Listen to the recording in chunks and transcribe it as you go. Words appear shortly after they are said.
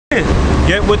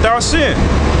yet without sin.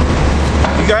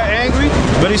 He got angry,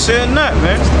 but he said not,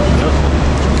 man.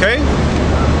 Okay?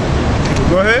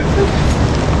 Go ahead.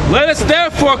 Let us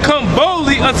therefore come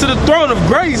boldly unto the throne of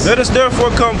grace. Let us therefore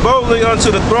come boldly unto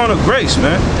the throne of grace,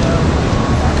 man.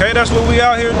 Okay, that's what we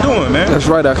out here doing, man. That's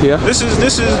right, Akia. This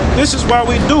is why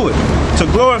we do it. To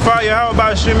glorify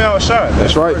Yahawashi.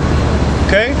 That's right.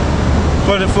 Okay?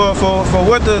 For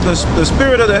what the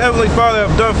Spirit of the Heavenly Father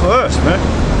have done for us, man.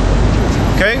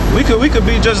 Okay? We could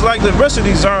be just like the rest of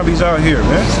these zombies out here,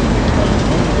 man.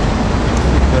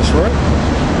 That's right.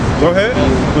 Go ahead.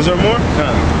 Was there more?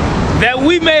 That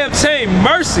we may obtain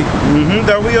mercy.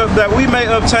 That we may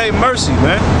obtain mercy,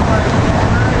 man.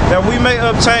 That we may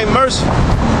obtain mercy.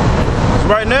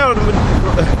 Right now,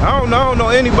 I don't know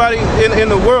anybody in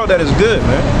the world that is good,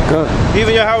 man. Good.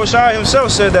 Even Yahawashi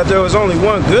himself said that there was only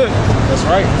one good. That's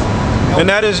right. And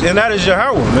that is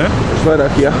Yahweh, man. That's right,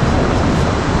 Akia.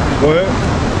 Go ahead.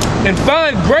 And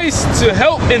find grace to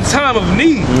help in time of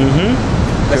need.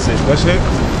 That's it. That's it.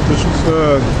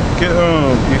 Get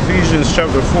Ephesians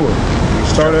chapter 4.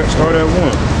 Start at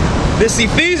 1. This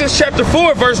Ephesians chapter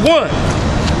 4, verse 1.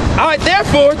 I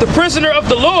therefore, the prisoner of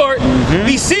the Lord,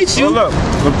 beseech you. Hold up.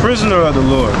 The prisoner of the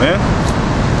Lord, man.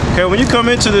 Okay, when you come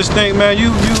into this thing, man,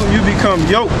 you become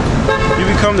yoked. You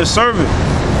become the servant.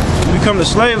 You become the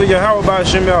slave of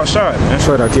Yahawashi, man. That's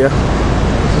right, Akia.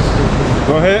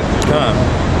 Go ahead.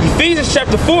 Ephesians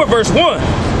chapter 4, verse 1.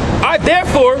 I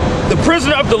therefore, the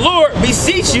prisoner of the Lord,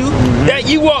 beseech you that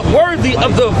you walk worthy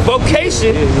of the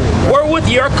vocation wherewith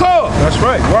you are called. That's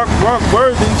right. Walk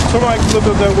worthy. Somebody look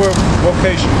up that word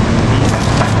vocation.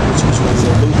 Which one's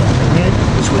your book?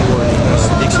 Which one was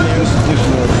dictionary?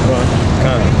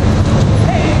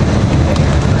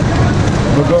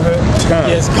 Well, go ahead.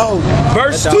 Yes, cold.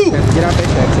 Verse 2.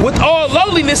 With all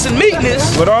lowliness and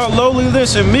meekness. With all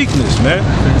lowliness and meekness, man.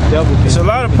 It's a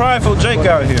lot of prideful Jake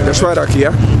out here. That's right,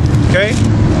 Akia. Okay?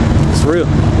 It's real.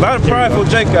 A lot of prideful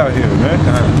Jake out here, man.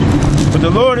 But the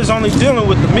Lord is only dealing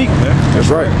with the meek, man. That's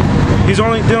right. He's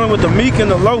only dealing with the meek and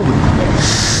the lowly.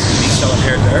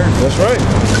 That's right.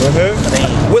 Go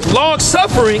ahead. With long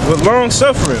suffering. With long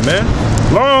suffering, man.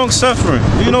 Long suffering.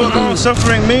 Do you know what long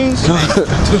suffering means?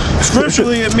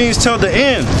 Scripturally, it means till the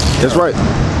end. That's right.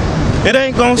 It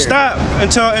ain't gonna stop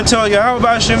until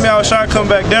Yahawashi come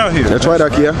back down here. That's right,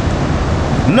 Akia.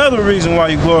 Another reason why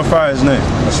you glorify his name.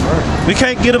 That's right. We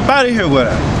can't get up out of here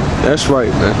without it. That's right,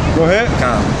 man. Go ahead.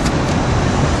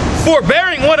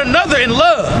 Forbearing one another in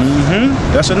love.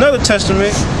 That's another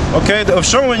testament, okay, of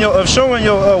showing your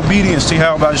obedience to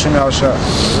Yahawashi.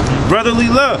 Brotherly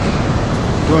love.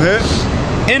 Go ahead.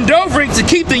 Endeavoring to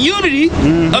keep the unity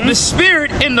of the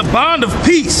Spirit in the bond of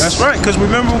peace. That's right, because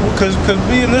remember, because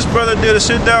me and this brother did a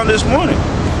sit down this morning.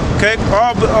 Okay,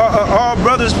 all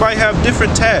brothers might have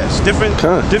different tasks, different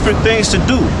things to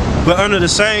do, but under the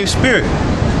same Spirit.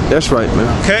 That's right, man.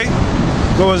 Okay,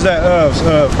 what was that?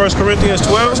 1 Corinthians 12.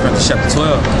 1 Corinthians chapter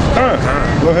 12.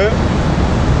 Go ahead.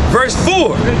 Verse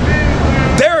 4.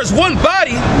 There is one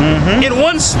body in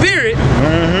one Spirit,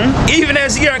 even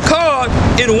as ye are called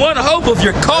in one hope of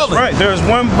your calling. That's right. There is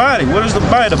one body. What is the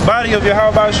body? The body of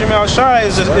Yahawashi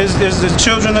is the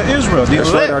children of Israel. The That's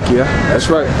elect. right, Akia. That's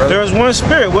right. There is one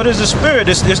Spirit. What is the Spirit?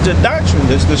 It's the doctrine.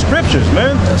 It's the scriptures,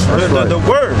 man. That's right. The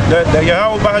word that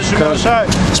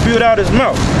Yahawashi spewed out his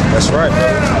mouth. That's right,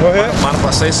 brother. Go ahead. Mind if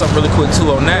I say something really quick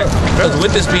too on that? Because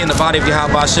with this being the body of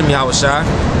Yahawashi,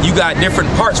 you got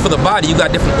different parts for the body. You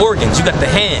got different organs. You got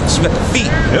the hands, you got the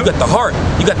feet, you got the heart,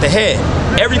 you got the head.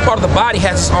 Every part of the body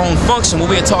has its own function, what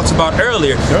we had talked about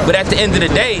earlier. But at the end of the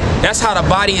day, that's how the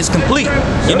body is complete.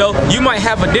 You know, you might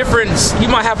have a different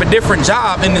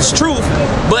job in this truth,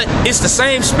 but it's the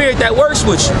same Spirit that works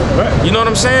with you. You know what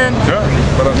I'm saying?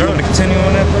 But you want to continue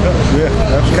on that, brother?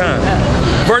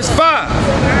 Yeah. Verse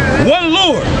 5. One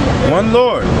Lord. One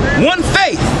Lord. One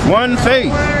faith. One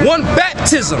faith. One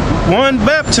baptism. One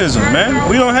baptism, man.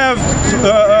 We don't have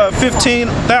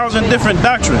 15,000 different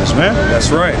doctrines, man. That's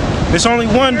right. It's only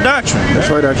one doctrine. That's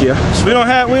right, Akia. We don't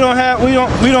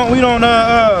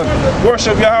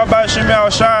worship Yahawashi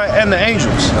and the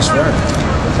angels. That's right.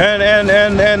 And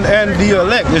the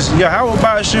elect is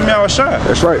Yahawashi.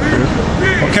 That's right, man.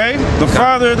 Okay, the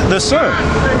Father, the Son.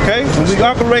 Okay, and we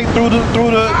operate through the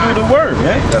Word,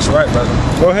 man. That's right, brother.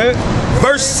 Go ahead.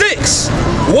 Verse 6.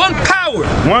 One power.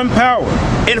 One power.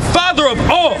 And Father of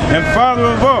all. And Father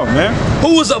of all, man.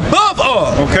 Who is above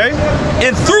all. Okay.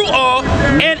 And through all.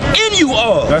 And in you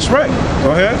all. That's right.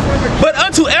 Go ahead. But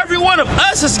unto every one of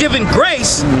us is given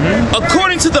grace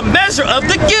according to the measure of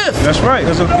the gift. That's right.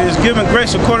 It's given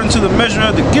grace according to the measure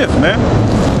of the gift, man.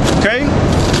 Okay.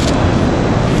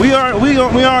 We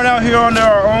aren't out here under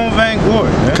our own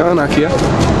vainglory, man.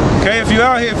 Okay, if you're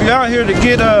out here to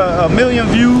get a million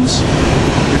views,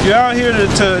 if you're out here to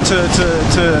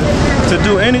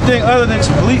do anything other than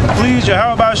to please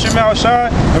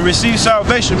Yahawashi and receive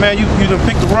salvation, man, you done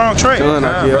picked the wrong trade.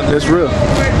 That's real.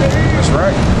 That's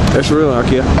right. That's real,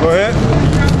 Akia. Go ahead.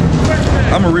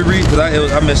 I'm gonna reread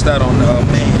because I missed out on the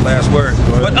last word.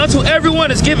 But unto everyone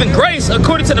is given grace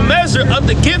according to the measure of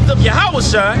the gift of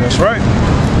Yahawashi. That's right.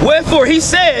 Wherefore he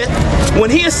said, when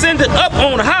he ascended up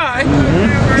on high,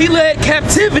 he led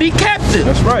captivity captive.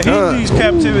 That's right. He leads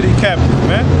captivity captive,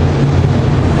 man.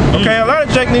 Okay, a lot of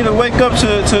Jake need to wake up to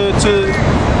the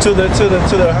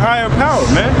higher power,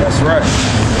 man. That's right.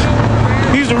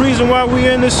 He's the reason why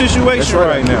we're in this situation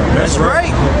right now. Man. That's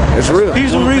right. It's real.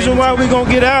 He's the reason why we're gonna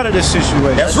get out of this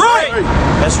situation. That's right.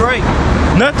 That's right.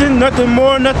 Nothing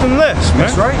more, nothing less, man.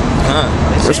 That's right.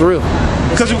 That's real.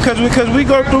 Because we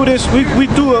go through this, we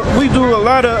do a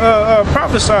lot of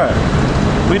prophesying.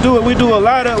 We do a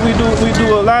lot of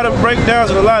breakdowns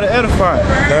and a lot of edifying.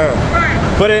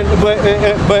 But in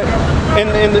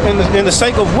the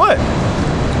sake of what?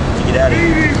 Get out of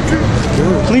here.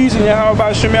 Pleasing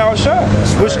Yahawashi,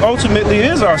 which ultimately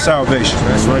is our salvation.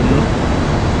 That's right, bro.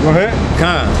 Go ahead.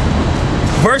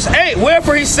 Verse 8,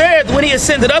 wherefore he said, when he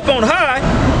ascended up on high,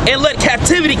 and led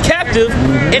captivity captive,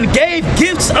 and gave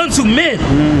gifts unto men.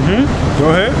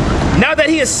 Go ahead. Now that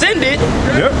he ascended,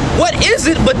 what is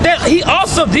it but that he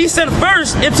also descended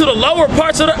first into the lower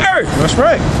parts of the earth? That's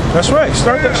right. That's right.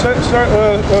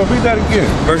 Read that again.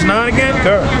 Verse 9 again?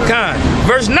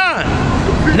 Verse 9.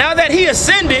 Now that he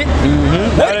ascended,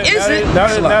 what is it?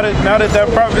 Now that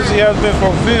prophecy has been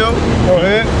fulfilled, go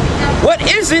ahead. What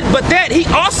is it but that he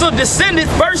also descended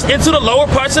first into the lower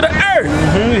parts of the earth?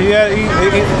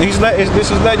 This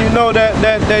is letting you know that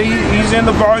he's in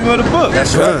the volume of the book.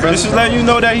 That's right. This is letting you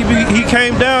know that he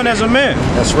came down as a man.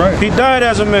 That's right. He died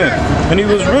as a man, and he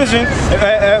was risen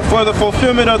for the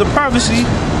fulfillment of the prophecy,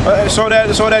 so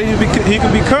that he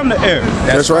could become the heir.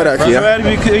 That's right, Akia. So that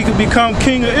he could become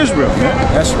king of Israel.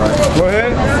 That's right. Go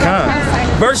ahead.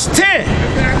 Verse 10.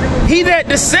 He that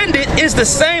descended is the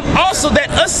same also that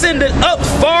ascended up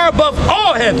far above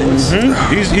all heavens.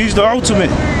 He's the ultimate.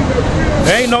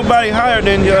 There ain't nobody higher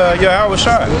than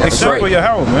Yahawashi, except for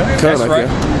Yahweh, man. That's right.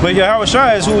 But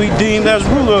Yahawashi is who he deemed as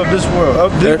ruler of this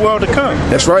world, world to come.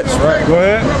 That's right. That's right. Go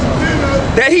ahead.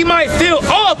 That he might fill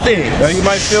all things. That he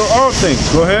might fill all things.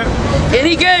 Go ahead. And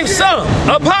he gave some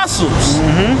apostles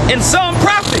and some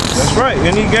prophets. That's right.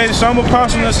 And he gave some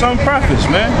apostles and some prophets,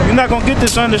 man. You're not gonna get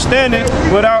this understanding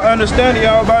without understanding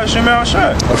all about Shemal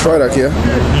Shai. That's right, Akia.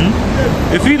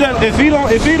 If he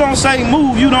don't say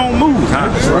move, you don't move.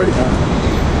 That's right.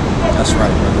 That's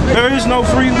right, brother. There is no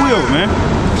free will, man.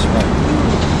 That's right.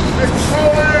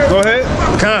 Go ahead.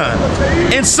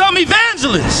 And some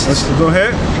evangelists. Go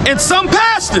ahead. And some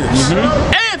pastors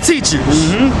and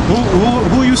teachers.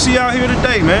 Who you see out here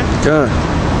today, man?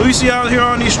 Who you see out here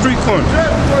on these street corners?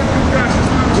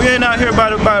 We ain't out here by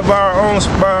our own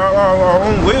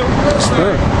will.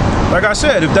 Like I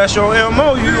said, if that's your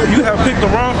MO, you have picked the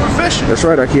wrong profession. That's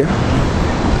right, Akia.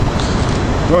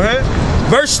 Go ahead.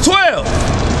 Verse 12.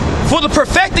 For the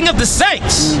perfecting of the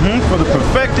saints. For the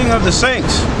perfecting of the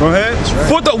saints. Go ahead. Right.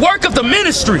 For the work of the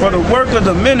ministry. For the work of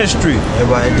the ministry.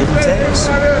 Everybody had different tasks.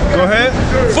 Go ahead.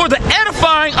 For the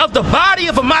edifying of the body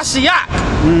of a Mashiach.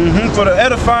 For the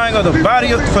edifying of the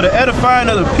body, for the edifying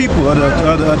of the people,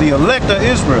 of the elect of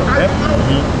Israel.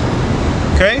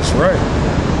 Okay? That's right.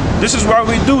 This is why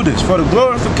we do this, for the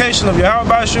glorification of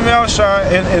Yahawashi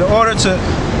in order to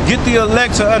get the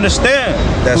elect to understand.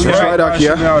 That's right,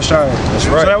 Akia. That's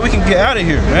right. So that we can get out of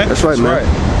here, man. That's right, man.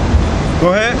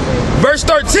 Go ahead. Verse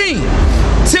 13.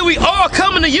 Till we all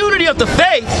come in the unity of the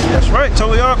faith. That's right. Till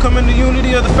we all come in the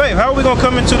unity of the faith. How are we gonna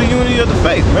come into the unity of the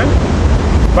faith, man?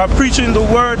 By preaching the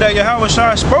word that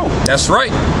Yahawashi spoke. That's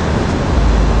right.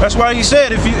 That's why he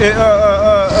said, if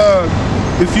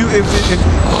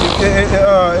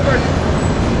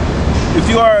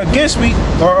you are against me,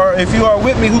 or if you are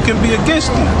with me, who can be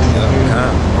against me?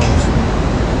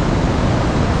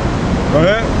 Go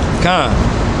ahead.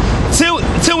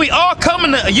 Till we all come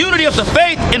in the unity of the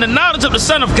faith in the knowledge of the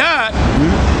Son of God,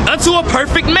 unto a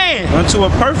perfect man. Unto a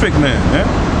perfect man, man.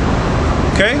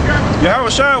 Okay?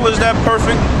 Yahawashi was that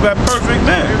perfect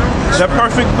man. That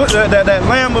perfect, that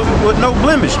lamb with no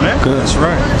blemish, man. That's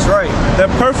right. That's right. That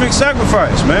perfect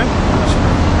sacrifice, man.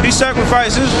 He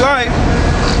sacrificed his life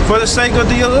for the sake of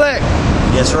the elect.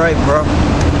 That's right, bro.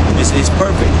 It's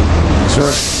perfect. That's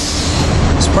right.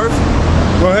 It's perfect.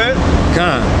 Go ahead.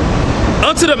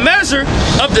 Unto the measure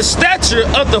of the stature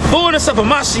of the fullness of a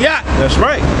Mashiach. That's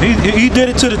right. He did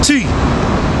it to the T.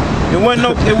 It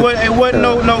wasn't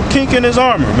no kink in his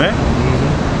armor, man.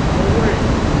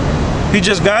 He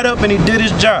just got up and he did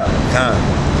his job.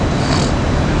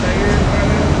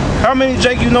 How many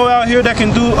Jake you know out here that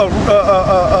can do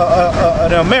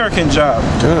an American job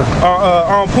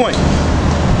on point?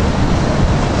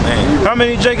 Man. How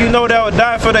many Jake you know that would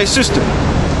die for their sister,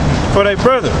 for their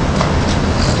brother?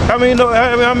 How many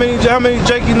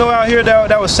Jake you know out here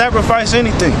that would sacrifice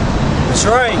anything? That's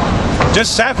right.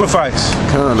 Just sacrifice.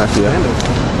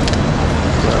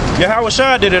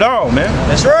 Yahawashi did it all, man.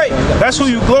 That's right. That's who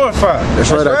you glorify.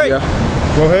 That's right.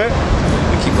 Go ahead.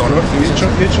 Keep going.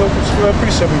 Get your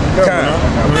precept.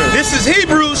 This is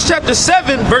Hebrews chapter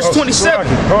 7, verse 27.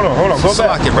 Hold on. Go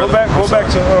back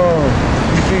to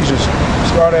Ephesians.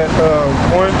 Start at 1,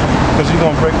 because he's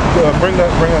gonna bring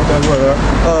out that word.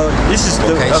 This is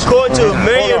according to a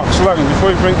million. Hold on, Salaki,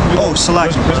 before you bring.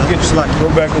 Salaki. Go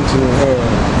back into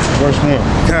verse 1.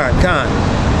 Con.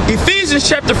 Ephesians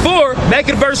chapter 4, back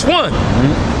at verse 1.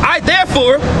 I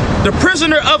therefore, the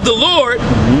prisoner of the Lord,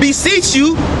 beseech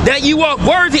you that you walk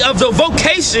worthy of the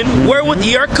vocation wherewith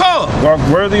ye are called. Walk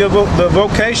worthy of the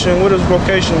vocation. What does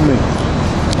vocation mean?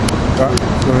 Go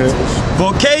ahead.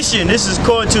 Vocation, this is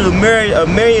according to the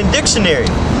Merriam Dictionary.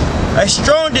 A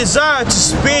strong desire to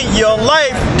spend your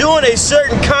life doing a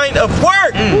certain kind of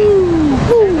work.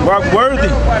 Walk worthy.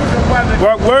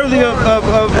 Walk worthy of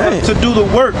to do the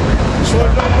work.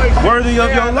 Worthy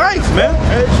of your life, man.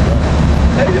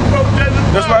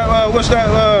 That's why. What's the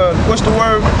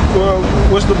word?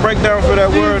 What's the breakdown for that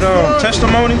word?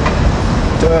 Testimony.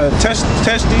 Test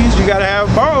these. You gotta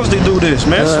have balls to do this,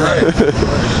 man. That's right.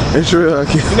 It's real.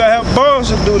 You gotta have balls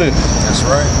to do this. That's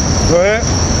right. Go ahead.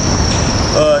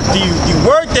 The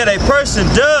work that a person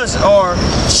does or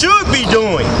should be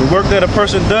doing. The work that a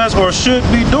person does or should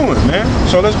be doing, man.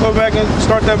 So let's go back and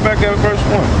start that back at verse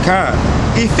 1.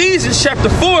 Ephesians chapter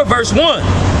 4, verse 1.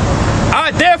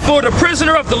 I therefore, the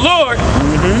prisoner of the Lord,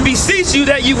 beseech you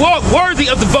that you walk worthy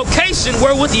of the vocation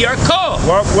wherewith ye are called.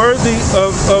 Walk worthy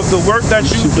of the work that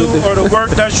you do or the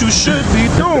work that you should be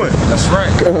doing. That's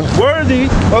right. Worthy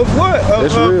of what?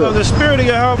 Of the spirit of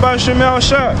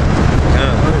Yahawashi.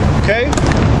 Okay?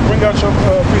 Bring out your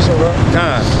precept, right?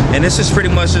 And this is pretty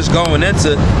much just going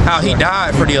into how he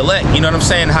died for the elect. You know what I'm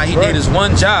saying? How he did his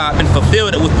one job and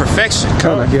fulfilled it with perfection.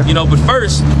 You know, but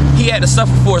first, he had to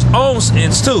suffer for his own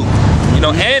sins too. You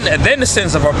know, and then the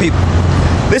sins of our people.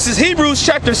 This is Hebrews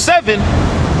chapter 7.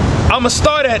 I'm gonna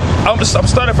start at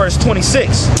verse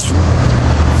 26.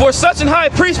 For such an high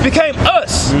priest became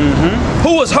us,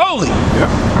 who was holy,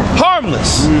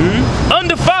 harmless,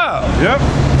 undefiled,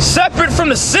 separate from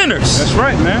the sinners. That's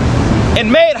right, man.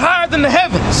 And made higher than the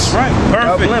heavens. That's right.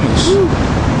 Perfect.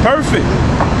 Perfect.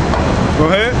 Go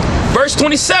ahead. Verse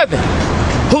 27.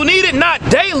 Who needed not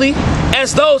daily,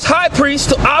 as those high priests,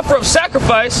 to offer up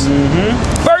sacrifice,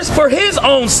 first for his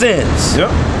own sins,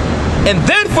 and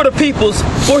then for the people's,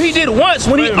 for he did once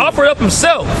when he offered up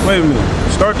himself. Wait a minute.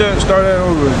 Start that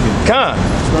over again.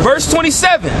 Verse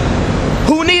 27.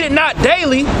 Who needed not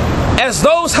daily, as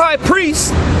those high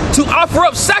priests, to offer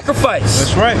up sacrifice.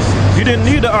 That's right. He didn't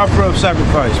need to offer up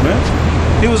sacrifice, man.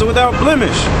 He was without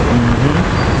blemish.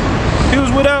 He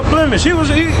was without blemish.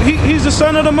 He's the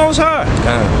son of the Most High.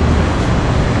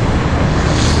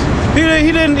 He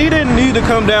didn't need to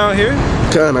come down here.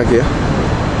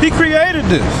 He created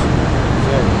this.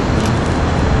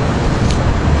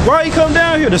 Why he come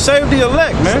down here? To save the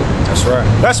elect, man. That's right.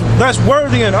 That's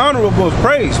worthy and honorable of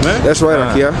praise, man. That's right,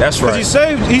 Akia. That's right. He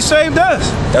saved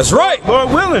us. That's right.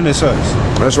 Lord willing, it's us.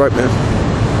 That's right, man.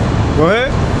 Go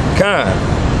ahead.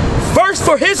 First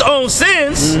for his own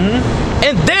sins,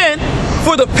 and then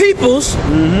for the people's.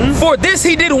 For this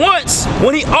he did once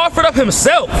when he offered up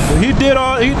himself. He did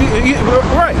all.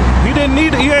 Right. He didn't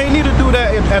need. He ain't need to do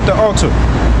that at the altar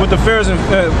with the Pharisees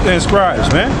and scribes,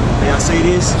 man. May I say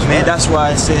this, man? That's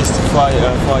why it says to Father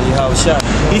Yahawashi.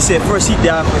 He said first he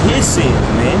died for his sins,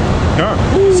 man.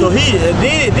 So he then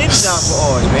he died for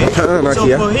ours, man. So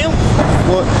for him,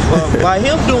 by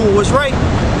him doing what's right,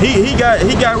 he got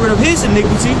rid of his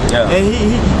iniquity, and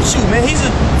he's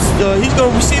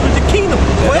gonna receive the kingdom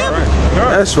forever.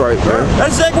 That's right, man.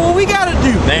 That's exactly what we gotta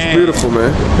do. That's beautiful,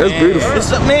 man. That's beautiful.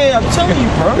 Man, I'm telling you,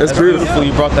 bro. That's beautiful.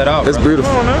 You brought that out. That's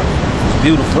beautiful.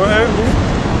 Beautiful.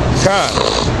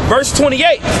 Verse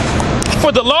 28.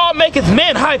 For the law maketh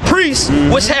men high priests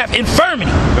which have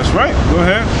infirmity. That's right. Go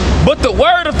ahead. But the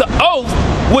word of the oath,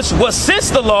 which was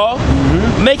since the law,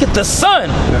 maketh the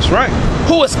Son. That's right.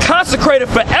 Who is consecrated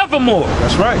forevermore.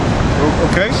 That's right.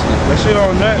 Okay. Let's hit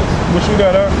on that. What you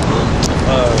got up?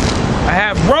 I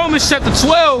have Romans chapter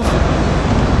 12.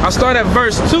 I'll start at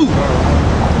verse 2.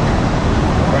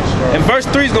 And verse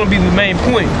 3 is going to be the main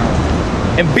point.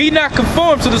 And be not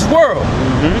conformed to this world.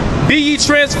 Be ye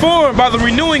transformed by the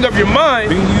renewing of your mind.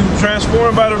 Be you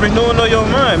transformed by the renewing of your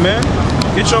mind, man.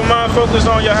 Get your mind focused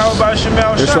on Yahawashi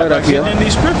by getting in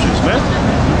these scriptures, man.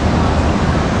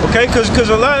 Okay, because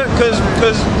the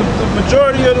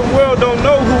majority of the world don't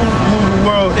know who the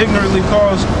world ignorantly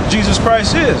calls Jesus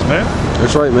Christ is, man.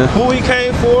 That's right, man. Who he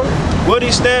came for, what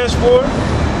he stands for,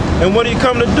 and what he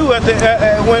come to do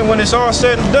when it's all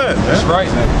said and done, man. That's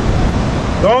right, man.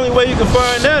 The only way you can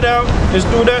find that out is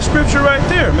through that scripture right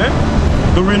there, man.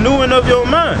 The renewing of your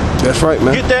mind. That's right,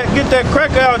 man. Get that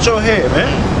cracker out your head,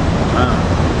 man.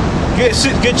 Get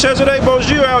Cesare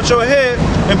Borgia out your head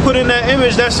and put in that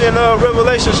image that's in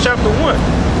Revelations chapter 1.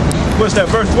 What's that,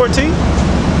 verse 14?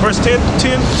 Verse 10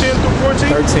 through 14?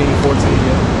 13, 14,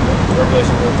 yeah.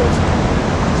 Revelation 1:13.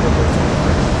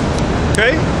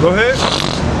 Okay, go ahead.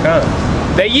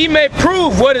 That ye may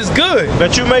prove what is good.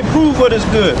 That you may prove what is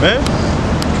good, man.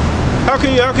 How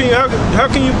can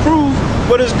you prove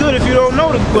what is good if you don't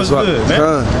know what's good, man?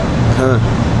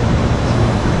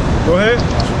 Go ahead.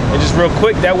 And just real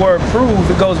quick, that word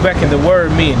prove, it goes back in the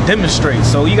word meaning demonstrate.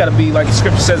 So you got to be, like the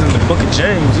scripture says in the book of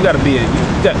James, you got to be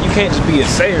you can't just be a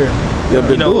sayer.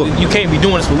 You know, you can't be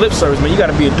doing this with lip service, man. You got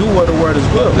to be a doer of the word as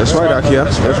well. That's right, Akia.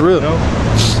 That's real. You know?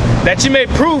 That you may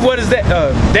prove what is that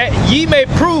that ye may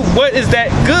prove what is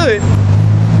that good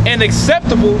and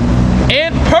acceptable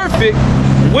and perfect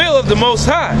will of the Most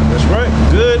High. That's right.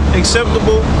 Good,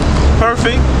 acceptable,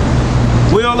 perfect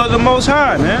will of the Most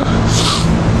High, man.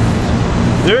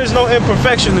 There is no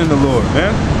imperfection in the Lord,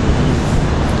 man.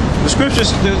 The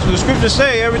scriptures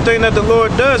say everything that the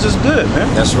Lord does is good, man.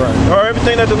 That's right. Or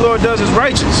everything that the Lord does is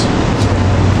righteous.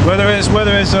 Whether it's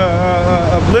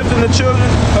uplifting the children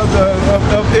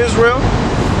of Israel,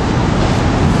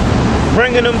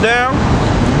 bringing them down,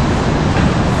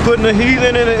 putting the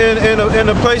heathen in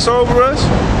a place over us,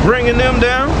 bringing them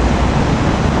down,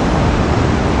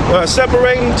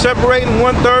 separating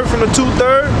 1/3 from the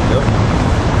 2/3. Yep.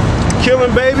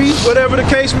 Killing babies, whatever the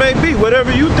case may be.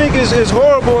 Whatever you think is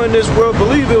horrible in this world,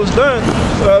 believe it was done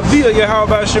via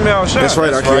Yahawashi. That's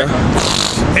right, Akia.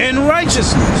 And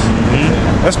righteousness.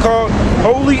 That's called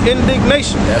holy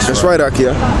indignation. That's right,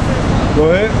 Akia.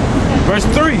 Go ahead. Verse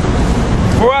 3.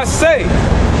 For I say,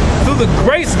 through the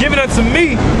grace given unto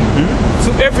me,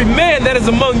 to every man that is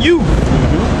among you,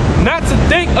 not to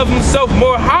think of himself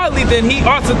more highly than he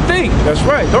ought to think. That's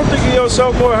right. Don't think of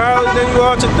yourself more highly than you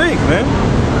ought to think, man.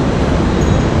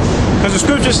 Because the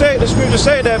scriptures say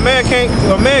that a man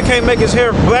can't make his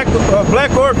hair black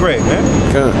or gray, man.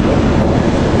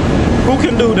 Who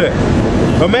can do that?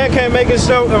 A man can't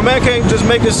just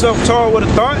make himself tall with a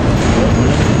thought.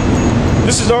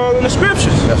 This is all in the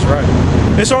scriptures. That's right.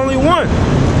 It's only one.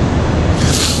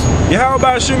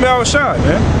 Yahawashi, man.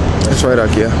 That's right,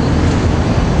 Akia.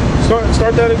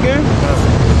 Start that again.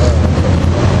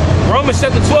 Romans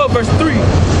chapter 12, verse 3.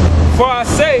 For I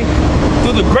say,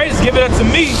 through the grace given unto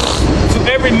me, to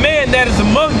every man that is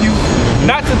among you,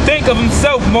 not to think of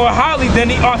himself more highly than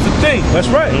he ought to think. That's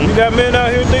right. You got men out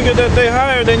here thinking that they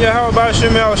higher than Yahawashi.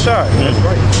 That's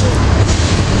right.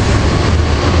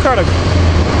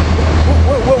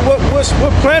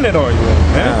 What planet are you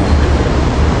on, man?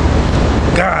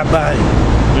 God body.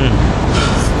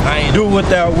 Do what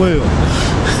thou will.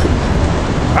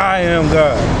 I am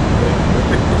God.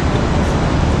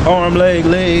 Arm, leg.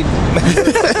 Arm,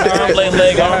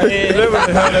 leg, arm, head. Whatever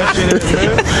the hell that shit is,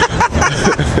 man.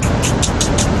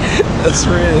 That's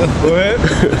real. Go ahead.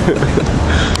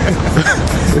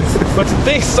 But to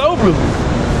think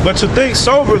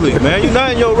soberly. Man. You're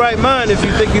not in your right mind if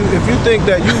you think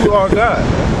that you are God.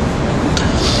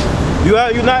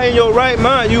 You're not in your right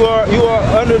mind. You are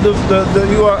under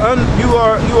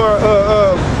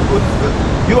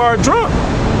you are drunk.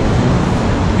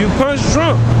 You punch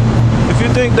drunk. If you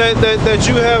think that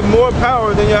you have more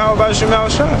power than Yahawashi.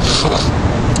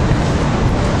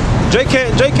 Jay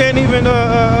can't even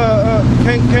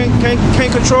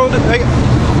can't control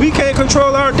we can't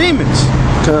control our demons.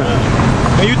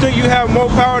 And you think you have more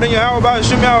power than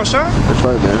Yahawashi? That's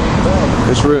right, man.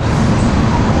 That's real.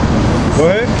 Go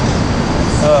ahead.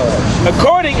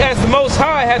 According as the Most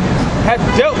High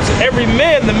hath dealt to every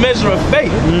man the measure of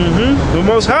faith. The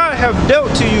Most High have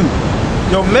dealt to you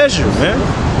your measure, man.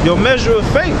 Your measure of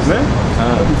faith, man.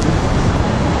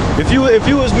 If you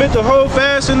was meant to hold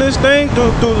fast in this thing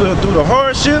through the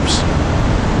hardships,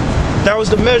 that was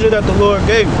the measure that the Lord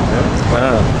gave you,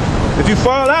 man. If you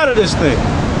fall out of this thing,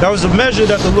 that was the measure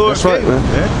that the Lord gave you,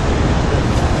 man.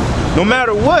 No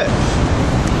matter what.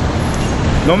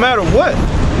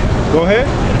 Go ahead.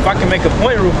 if I can make a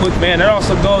point real quick, man, that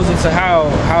also goes into how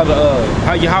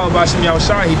Yahawashi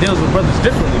he deals with brothers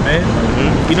differently, man.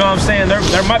 You know what I'm saying?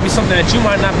 There might be something that you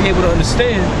might not be able to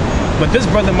understand, but this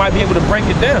brother might be able to break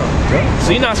it down.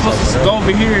 So you're not supposed to go over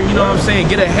here, you know what I'm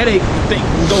saying, get a headache,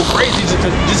 go crazy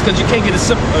just because you can't get a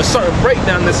certain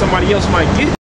breakdown that somebody else might get.